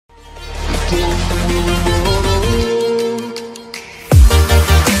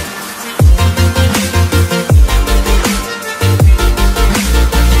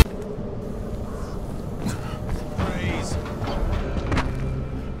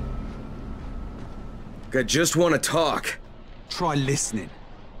I just want to talk. Try listening.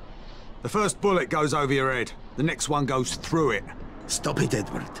 The first bullet goes over your head. The next one goes through it. Stop it,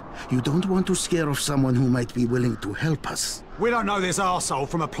 Edward. You don't want to scare off someone who might be willing to help us. We don't know this arsehole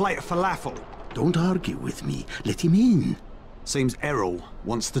from a plate of falafel. Don't argue with me. Let him in. Seems Errol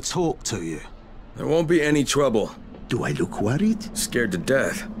wants to talk to you. There won't be any trouble. Do I look worried? Scared to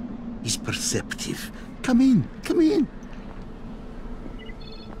death. He's perceptive. Come in, come in.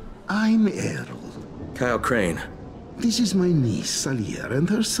 I'm Errol. Kyle Crane. This is my niece, Salia, and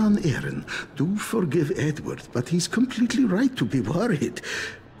her son, Aaron. Do forgive Edward, but he's completely right to be worried.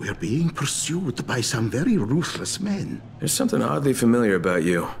 We're being pursued by some very ruthless men. There's something oddly familiar about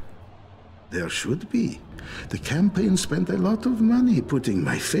you. There should be. The campaign spent a lot of money putting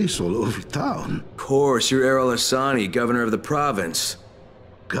my face all over town. Of course, you're Errol Hassani, governor of the province.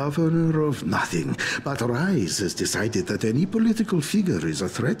 Governor of nothing, but Rise has decided that any political figure is a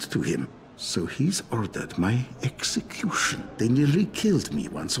threat to him. So he's ordered my execution. They nearly killed me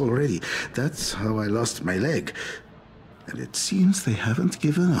once already. That's how I lost my leg. And it seems they haven't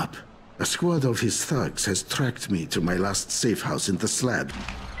given up. A squad of his thugs has tracked me to my last safe house in the slab.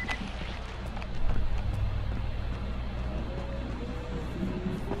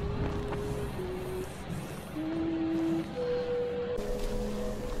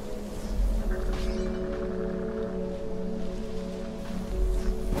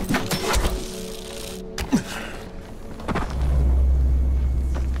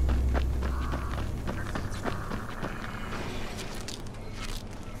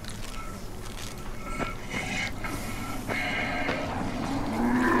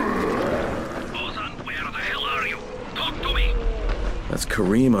 That's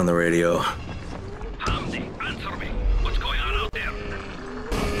Kareem on the radio. Hamdi, answer me. What's going on out there?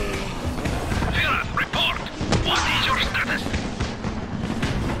 Firat, report! What is your status?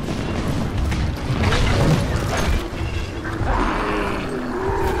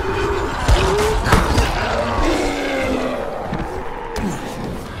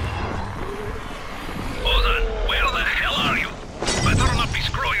 Ozan, where the hell are you? Better not be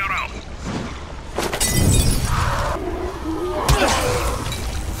screwing around.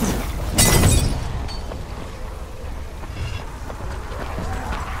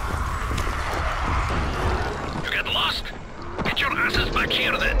 Get your asses back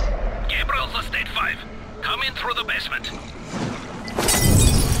here, then. Gabriel's Estate 5. Come in through the basement.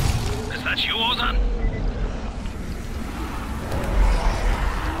 Is that you, Ozan?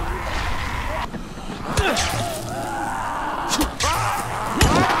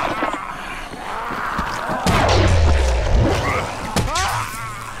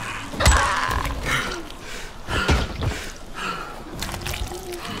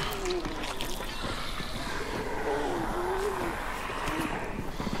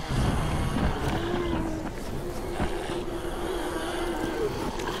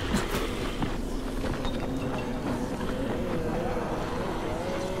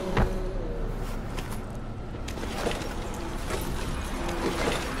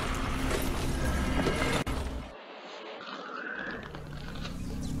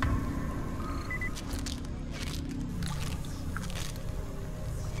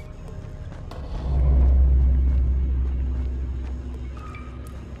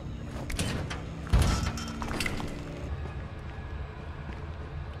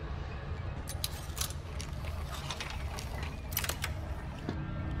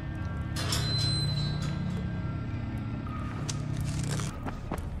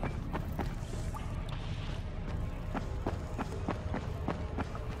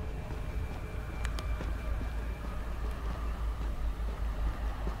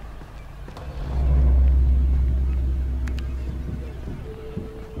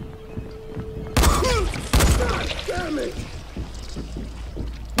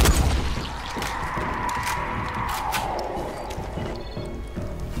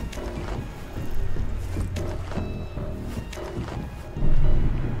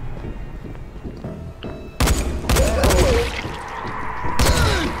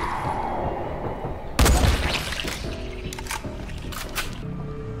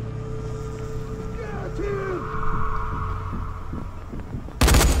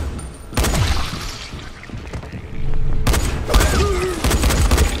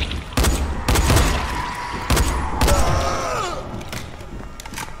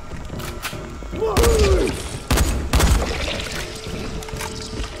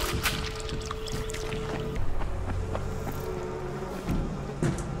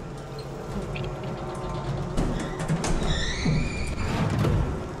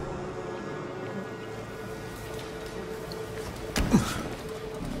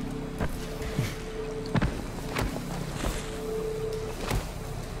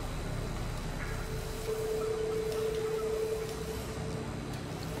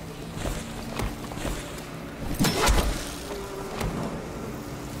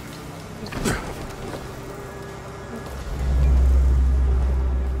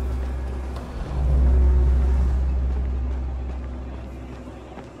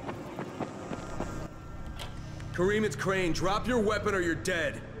 Kareem, it's Crane. Drop your weapon or you're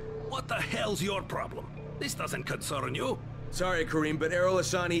dead. What the hell's your problem? This doesn't concern you. Sorry, Kareem, but Errol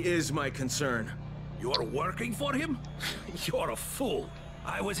Hassani is my concern. You're working for him? You're a fool.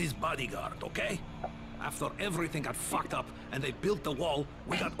 I was his bodyguard, okay? After everything got fucked up and they built the wall,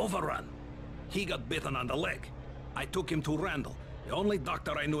 we got overrun. He got bitten on the leg. I took him to Randall, the only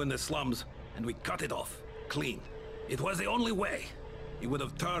doctor I knew in the slums, and we cut it off. Clean. It was the only way. He would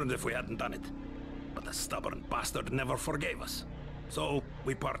have turned if we hadn't done it. But the stubborn bastard never forgave us. So,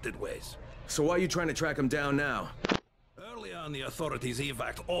 we parted ways. So why are you trying to track him down now? Early on, the authorities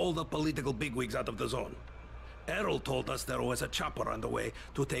evacuated all the political bigwigs out of the zone. Errol told us there was a chopper on the way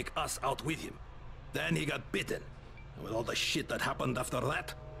to take us out with him. Then he got bitten. And with all the shit that happened after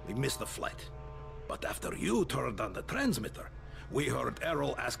that, we missed the flight. But after you turned on the transmitter, we heard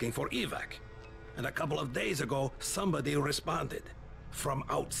Errol asking for evac. And a couple of days ago, somebody responded. From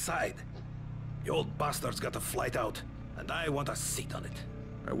outside. The old bastard's got a flight out, and I want a seat on it.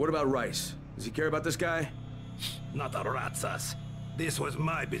 All right, what about Rice? Does he care about this guy? Not a rat's ass. This was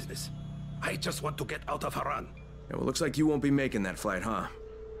my business. I just want to get out of Haran. Yeah, well, looks like you won't be making that flight, huh?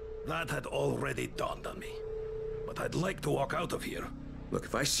 That had already dawned on me. But I'd like to walk out of here. Look,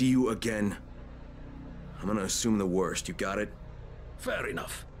 if I see you again, I'm gonna assume the worst. You got it? Fair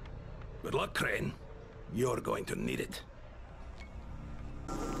enough. Good luck, Crane. You're going to need it.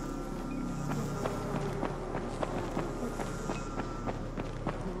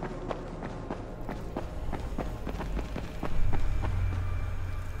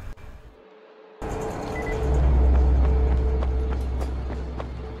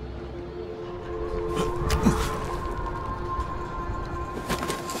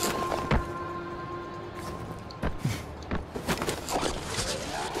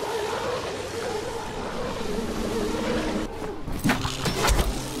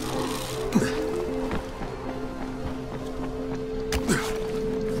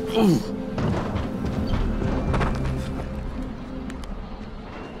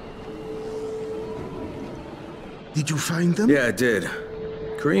 Did you find them? Yeah, I did.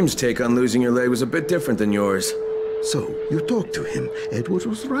 Kareem's take on losing your leg was a bit different than yours. So, you talked to him. Edward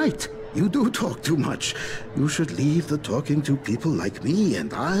was right. You do talk too much. You should leave the talking to people like me,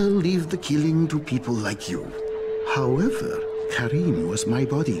 and I'll leave the killing to people like you. However, Kareem was my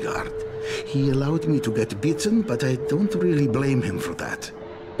bodyguard. He allowed me to get bitten, but I don't really blame him for that.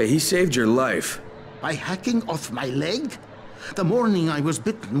 Hey, he saved your life. By hacking off my leg? The morning I was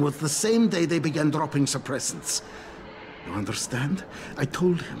bitten was the same day they began dropping suppressants. You understand? I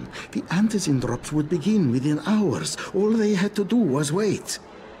told him the antizin drops would begin within hours. All they had to do was wait.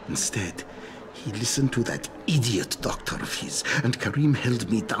 Instead, he listened to that idiot doctor of his, and Kareem held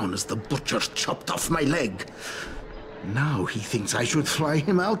me down as the butcher chopped off my leg. Now he thinks I should fly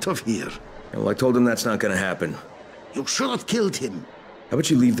him out of here. Well, I told him that's not gonna happen. You should have killed him. How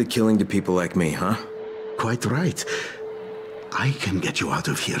about you leave the killing to people like me, huh? Quite right. I can get you out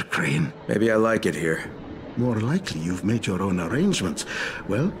of here, Crane. Maybe I like it here. More likely you've made your own arrangements.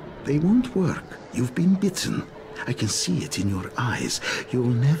 Well, they won't work. You've been bitten. I can see it in your eyes. You'll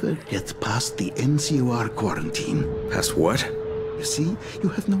never get past the NCOR quarantine. Past what? You see, you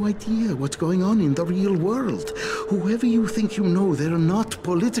have no idea what's going on in the real world. Whoever you think you know, they're not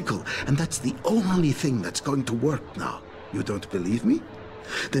political, and that's the only thing that's going to work now. You don't believe me?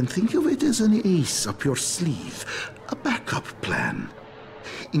 Then think of it as an ace up your sleeve, a backup plan.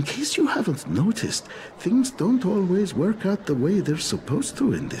 In case you haven't noticed, things don't always work out the way they're supposed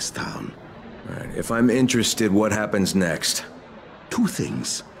to in this town. All right, if I'm interested, what happens next? Two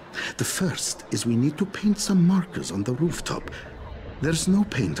things. The first is we need to paint some markers on the rooftop. There's no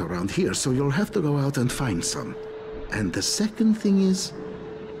paint around here, so you'll have to go out and find some. And the second thing is,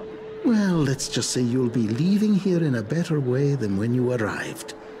 well, let's just say you'll be leaving here in a better way than when you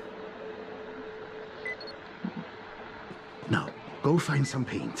arrived. Now, go find some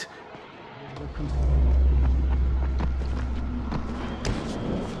paint.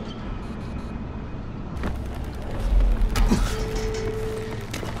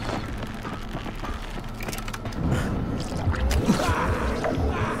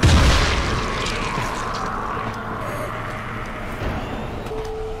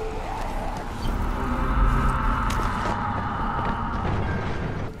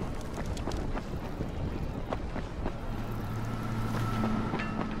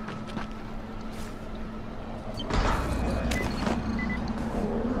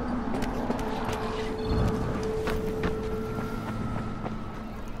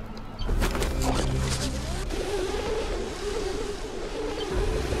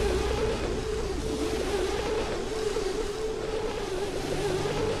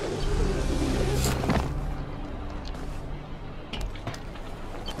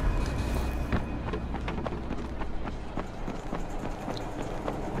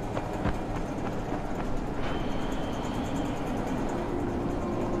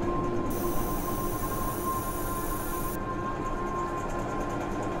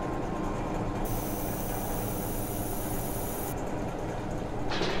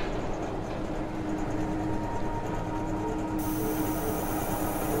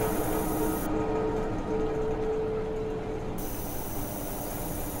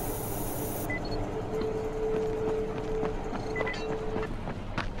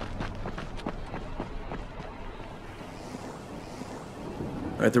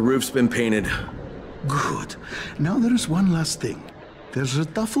 Alright, the roof's been painted. Good. Now there is one last thing. There's a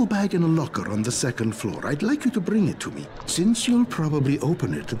duffel bag in a locker on the second floor. I'd like you to bring it to me. Since you'll probably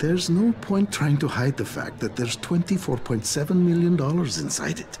open it, there's no point trying to hide the fact that there's $24.7 million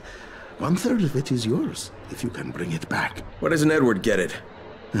inside it. 1/3 of it is yours, if you can bring it back. Why doesn't Edward get it?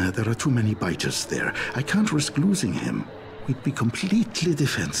 There are too many biters there. I can't risk losing him. We'd be completely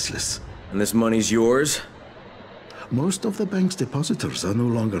defenseless. And this money's yours? Most of the bank's depositors are no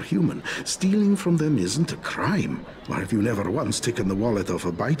longer human. Stealing from them isn't a crime. Or have you never once taken the wallet of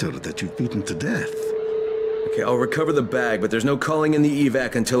a biter that you've beaten to death? Okay, I'll recover the bag, but there's no calling in the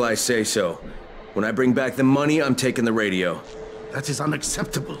evac until I say so. When I bring back the money, I'm taking the radio. That is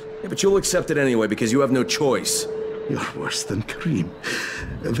unacceptable. Yeah, but you'll accept it anyway because you have no choice. You're worse than Kareem.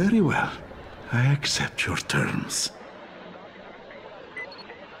 Very well. I accept your terms.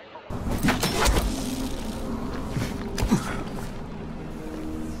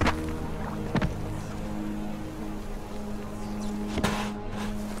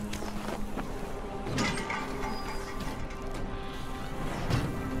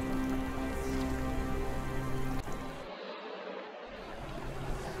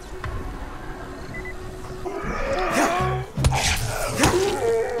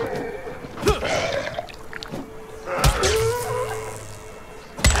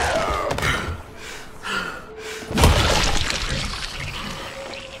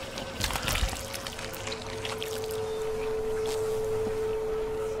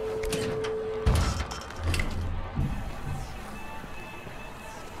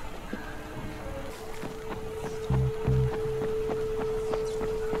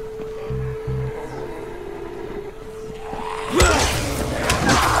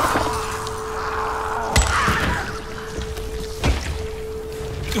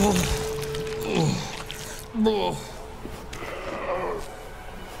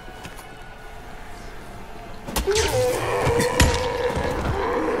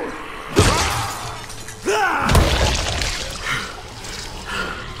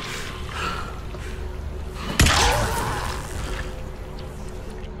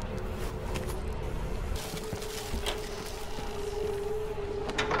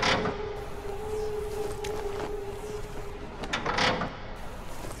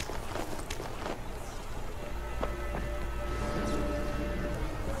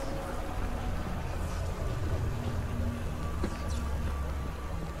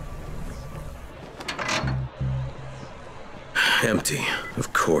 Empty,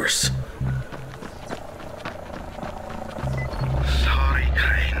 of course. Sorry,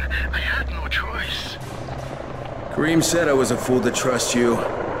 Crane. I had no choice. Kareem said I was a fool to trust you.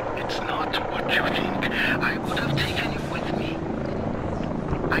 It's not what you think. I would have taken you with me.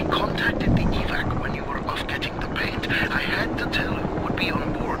 I contacted the evac when you were off getting the paint. I had to tell who would be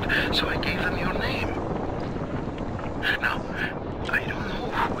on board, so I gave them your name. Now, I don't know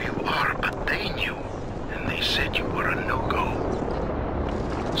who you are, but they knew. And they said you were a no-go.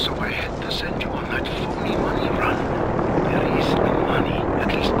 So I had to send you on that phony money run. There is no money,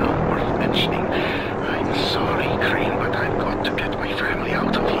 at least not worth mentioning. I'm sorry, Crane, but I've got to get my family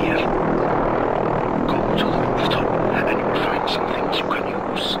out of here. Go to the rooftop, and you'll find some things you can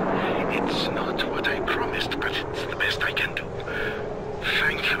use. It's not what I promised, but it's the best I can do.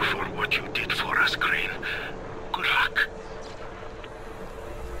 Thank you for what you did for us, Crane. Good luck.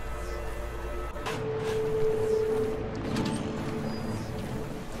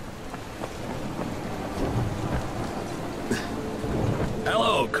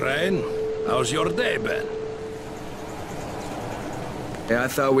 Hello, Crane. How's your day been? Yeah, I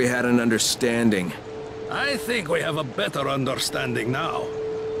thought we had an understanding. I think we have a better understanding now.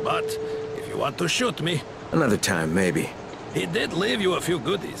 But if you want to shoot me... Another time, maybe. He did leave you a few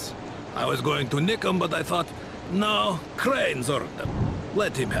goodies. I was going to nick them, but I thought, no, Crane's earned them.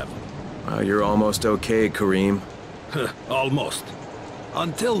 Let him have them. You're almost okay, Kareem. Almost.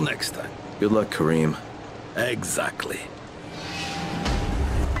 Until next time. Good luck, Kareem. Exactly.